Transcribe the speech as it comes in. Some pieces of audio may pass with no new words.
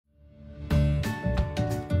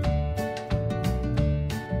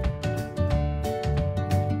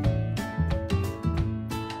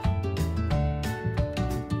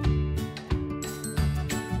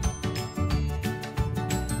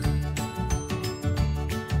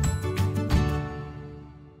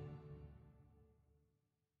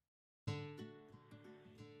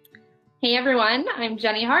Hey everyone, I'm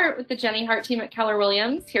Jenny Hart with the Jenny Hart team at Keller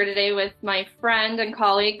Williams, here today with my friend and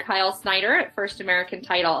colleague Kyle Snyder at First American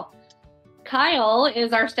Title. Kyle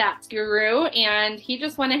is our stats guru and he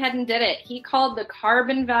just went ahead and did it. He called the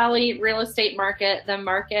Carbon Valley real estate market the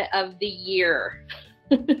market of the year.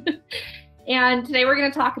 And today we're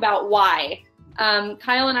going to talk about why.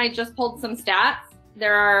 Kyle and I just pulled some stats.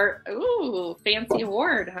 There are, ooh, fancy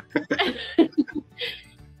award.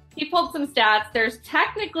 He pulled some stats. There's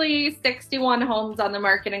technically 61 homes on the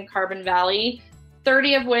market in Carbon Valley,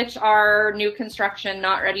 30 of which are new construction,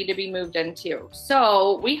 not ready to be moved into.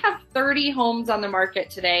 So we have 30 homes on the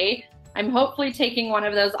market today. I'm hopefully taking one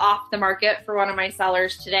of those off the market for one of my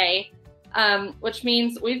sellers today, which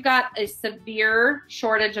means we've got a severe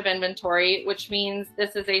shortage of inventory, which means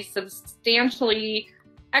this is a substantially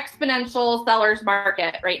exponential seller's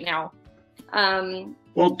market right now.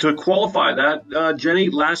 Well, to qualify that, Jenny,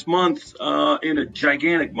 last month, in a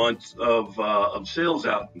gigantic month of sales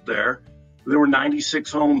out there were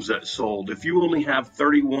 96 homes that sold. If you only have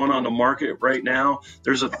 31 on the market right now,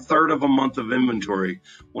 there's a third of a month of inventory.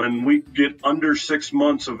 When we get under 6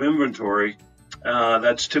 months of inventory,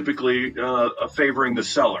 that's typically favoring the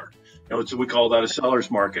seller. We call that a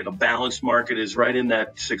seller's market. A balanced market is right in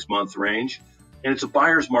that 6-month range. And it's a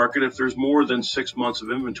buyer's market if there's more than 6 months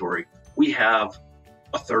of inventory. We have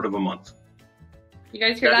a third of a month. You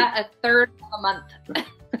guys hear that? A third of a month.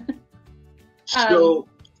 So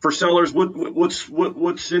for sellers,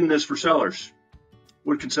 what's in this for sellers?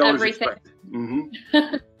 What can sellers everything. Expect?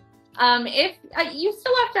 Mm-hmm. If you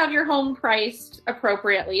still have to have your home priced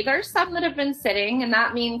appropriately. There's some that have been sitting, and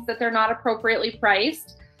that means that they're not appropriately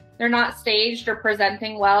priced. They're not staged or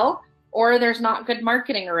presenting well, or there's not good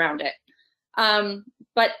marketing around it.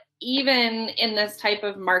 But even in this type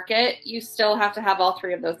of market, you still have to have all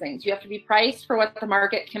three of those things. You have to be priced for what the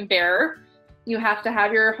market can bear. You have to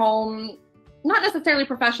have your home not necessarily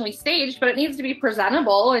professionally staged, but it needs to be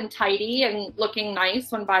presentable and tidy and looking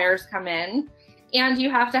nice when buyers come in. And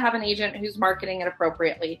you have to have an agent who's marketing it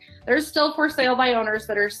appropriately. There's still for sale by owners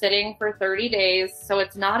that are sitting for 30 days. So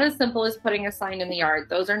it's not as simple as putting a sign in the yard.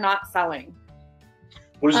 Those are not selling.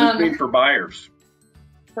 What does this mean for buyers?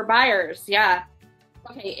 For buyers, yeah.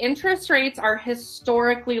 Okay, interest rates are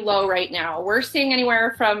historically low right now. We're seeing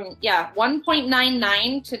anywhere from,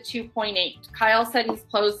 1.99 to 2.8. Kyle said he's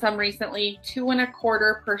closed some recently,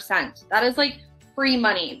 2.25%. That is like free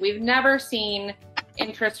money. We've never seen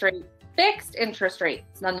interest rates, fixed interest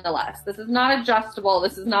rates nonetheless. This is not adjustable.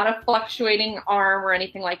 This is not a fluctuating arm or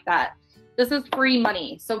anything like that. This is free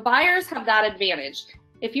money. So buyers have that advantage.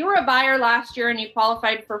 If you were a buyer last year and you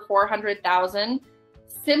qualified for $400,000,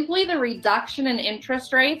 simply the reduction in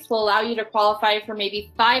interest rates will allow you to qualify for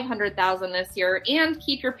maybe $500,000 this year and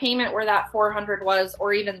keep your payment where that $400,000 was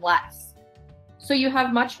or even less. So you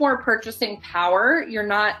have much more purchasing power. You're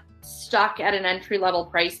not stuck at an entry-level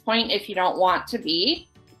price point if you don't want to be,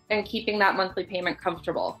 and keeping that monthly payment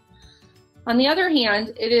comfortable. On the other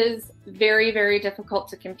hand, it is very, very difficult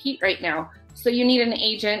to compete right now. So you need an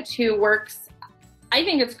agent who works. I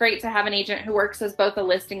think it's great to have an agent who works as both a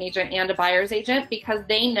listing agent and a buyer's agent because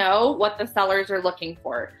they know what the sellers are looking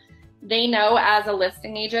for. They know as a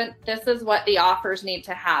listing agent, this is what the offers need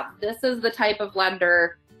to have. This is the type of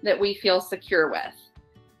lender that we feel secure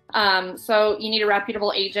with. So you need a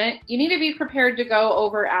reputable agent. You need to be prepared to go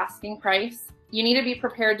over asking price. You need to be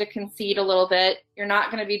prepared to concede a little bit. You're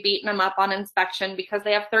not going to be beating them up on inspection because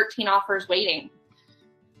they have 13 offers waiting.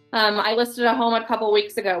 I listed a home a couple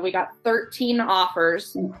weeks ago. We got 13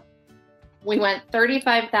 offers. We went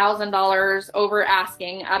 $35,000 over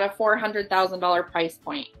asking at a $400,000 price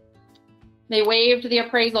point. They waived the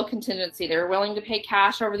appraisal contingency. They were willing to pay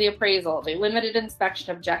cash over the appraisal. They limited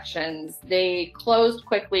inspection objections. They closed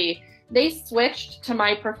quickly. They switched to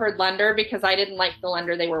my preferred lender because I didn't like the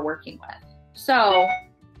lender they were working with. So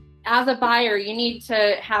as a buyer, you need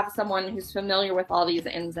to have someone who's familiar with all these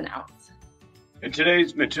ins and outs. And today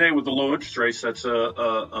with the low interest rates, that's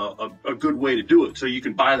a good way to do it. So you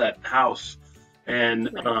can buy that house and,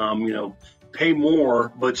 pay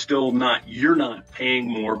more, but still you're not paying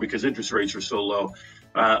more because interest rates are so low.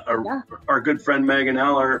 Our good friend Megan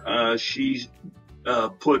Aller, she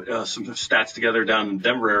put some stats together down in the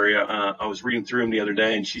Denver area. I was reading through them the other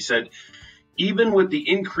day, and she said, even with the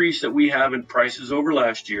increase that we have in prices over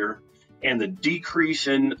last year and the decrease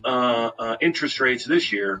in interest rates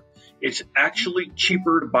this year, it's actually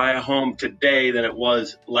cheaper to buy a home today than it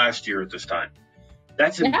was last year at this time.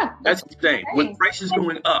 That's insane. With prices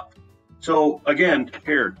going up. So again,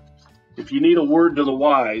 here, if you need a word to the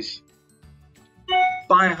wise,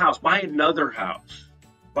 buy a house, buy another house.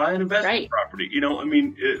 Buy an investment Right. property. You know, I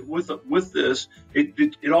mean, with this,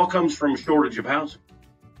 it all comes from a shortage of housing.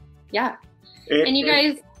 Yeah. And you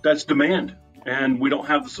guys, that's demand, and we don't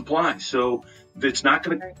have the supply, so it's not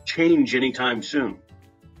going to change anytime soon.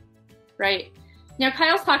 right. Now,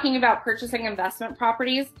 Kyle's talking about purchasing investment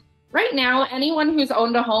properties. Right now, anyone who's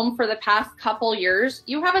owned a home for the past couple years,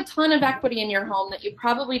 you have a ton of equity in your home that you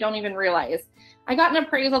probably don't even realize. I got an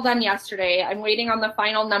appraisal done yesterday. I'm waiting on the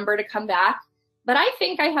final number to come back, but I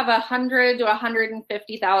think I have $100,000 to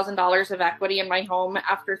 $150,000 of equity in my home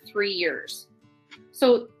after 3 years.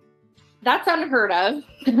 So that's unheard of.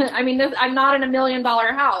 I mean, I'm not in $1 million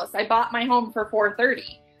house. I bought my home for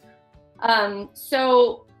 $430,000.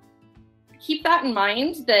 So keep that in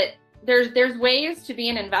mind, that there's ways to be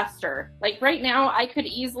an investor. Like right now, I could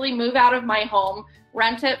easily move out of my home,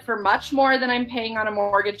 rent it for much more than I'm paying on a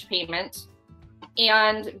mortgage payment,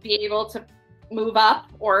 and be able to move up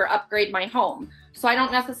or upgrade my home. So I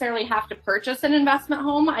don't necessarily have to purchase an investment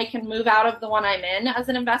home. I can move out of the one I'm in as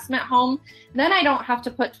an investment home. Then I don't have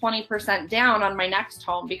to put 20% down on my next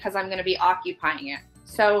home because I'm going to be occupying it.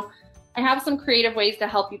 So I have some creative ways to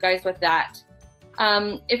help you guys with that.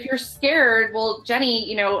 If you're scared, well, Jenny,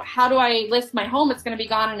 you know, how do I list my home? It's going to be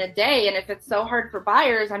gone in a day. And if it's so hard for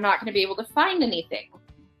buyers, I'm not going to be able to find anything.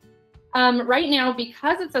 Right now,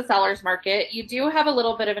 because it's a seller's market, you do have a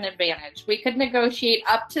little bit of an advantage. We could negotiate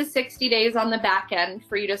up to 60 days on the back end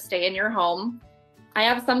for you to stay in your home. I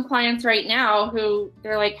have some clients right now who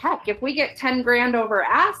they're like, heck, if we get 10 grand over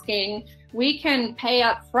asking, we can pay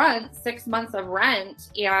up front 6 months of rent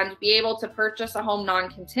and be able to purchase a home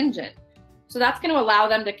non-contingent. So that's going to allow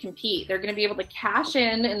them to compete. They're going to be able to cash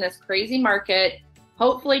in this crazy market,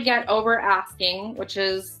 hopefully get over asking, which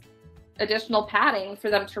is additional padding for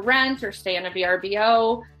them to rent or stay in a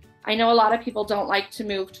VRBO. I know a lot of people don't like to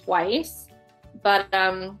move twice, but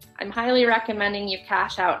I'm highly recommending you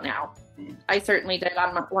cash out now. I certainly did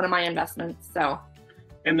on one of my investments. So.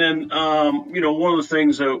 And then, you know, one of the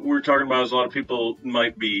things that we're talking about is a lot of people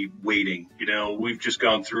might be waiting. You know, we've just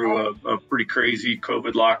gone through a pretty crazy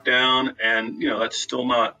COVID lockdown, and, you know, that's still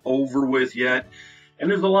not over with yet.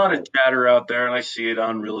 And there's a lot of chatter out there, and I see it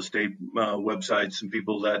on real estate websites, and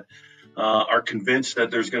people that are convinced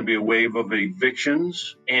that there's going to be a wave of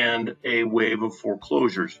evictions and a wave of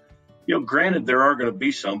foreclosures. You know, granted, there are going to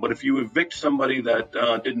be some, but if you evict somebody that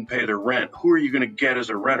didn't pay their rent, who are you going to get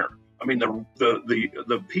as a renter? I mean,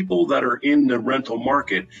 the people that are in the rental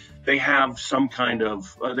market, they have some kind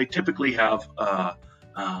of, they typically have,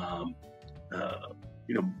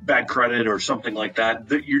 you know, bad credit or something like that.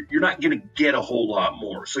 That you're not going to get a whole lot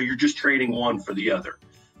more. So you're just trading one for the other.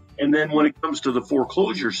 And then when it comes to the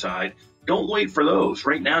foreclosure side, don't wait for those.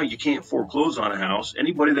 Right now, you can't foreclose on a house.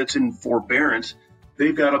 Anybody that's in forbearance,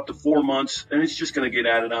 they've got up to 4 months, and it's just going to get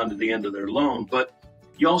added on to the end of their loan. But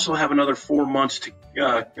you also have another 4 months to,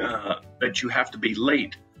 that you have to be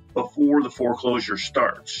late before the foreclosure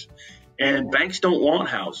starts. And banks don't want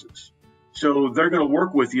houses. So they're going to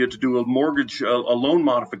work with you to do a mortgage, a loan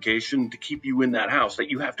modification to keep you in that house,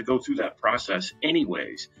 that you have to go through that process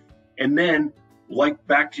anyways. And then, like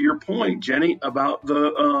back to your point, Jenny, about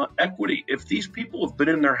the equity. If these people have been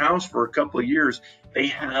in their house for a couple of years, they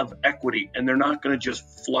have equity, and they're not going to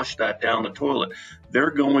just flush that down the toilet.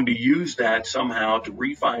 They're going to use that somehow to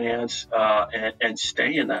refinance and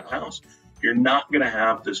stay in that house. You're not going to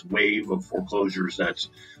have this wave of foreclosures that's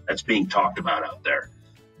being talked about out there.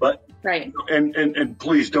 But right. And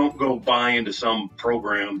please don't go buy into some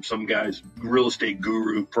program, some guy's real estate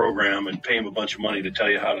guru program, and pay him a bunch of money to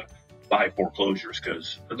tell you how to buy foreclosures,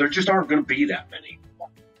 because there just aren't going to be that many.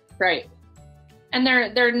 Right. And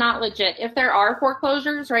they're not legit. If there are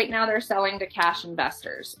foreclosures right now, they're selling to cash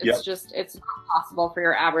investors. It's just, it's not possible for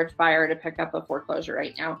your average buyer to pick up a foreclosure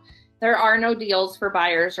right now. There are no deals for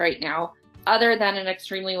buyers right now, other than an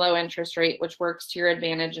extremely low interest rate, which works to your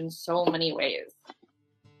advantage in so many ways.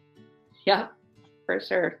 Yeah, for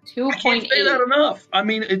sure. 2.8. I can't say that enough. I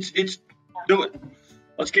mean, it's do it.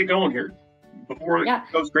 Let's get going here before it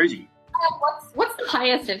goes crazy. What's the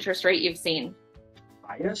highest interest rate you've seen?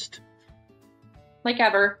 Highest? Like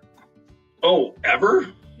ever. Oh, ever?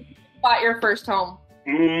 Bought your first home.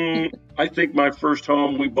 I think my first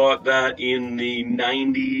home, we bought that in the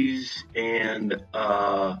 90s, and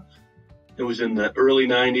it was in the early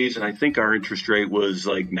 90s, and I think our interest rate was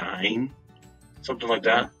like 9, something like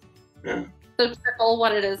that. Yeah. So triple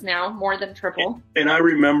what it is now, more than triple. And I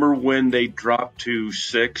remember when they dropped to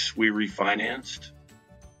 6, we refinanced.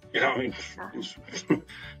 You know, I mean,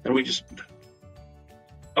 and we just,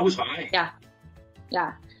 that was high. Yeah.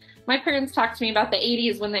 Yeah. My parents talked to me about the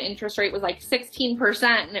 80s when the interest rate was like 16%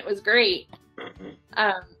 and it was great.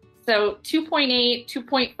 So So 2.8,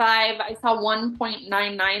 2.5, I saw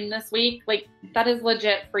 1.99 this week. Like, that is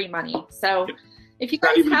legit free money. So if you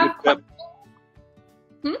guys have questions,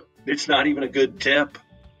 it's not even a good tip.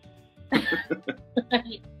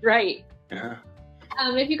 Right. Yeah.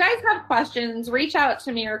 If you guys have questions, reach out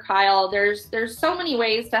to me or Kyle. There's so many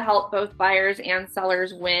ways to help both buyers and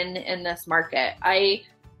sellers win in this market. I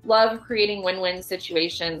love creating win-win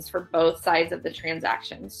situations for both sides of the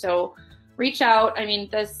transaction. So reach out. I mean,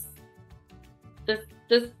 this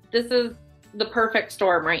is the perfect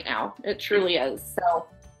storm right now. It truly is. So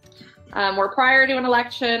we're prior to an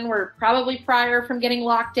election. We're probably prior from getting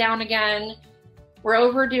locked down again. We're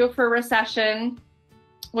overdue for a recession,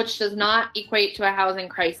 which does not equate to a housing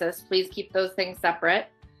crisis. Please keep those things separate.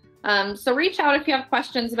 So reach out if you have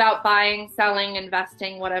questions about buying, selling,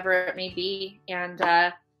 investing, whatever it may be. And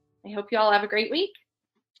I hope you all have a great week.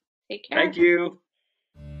 Take care. Thank you.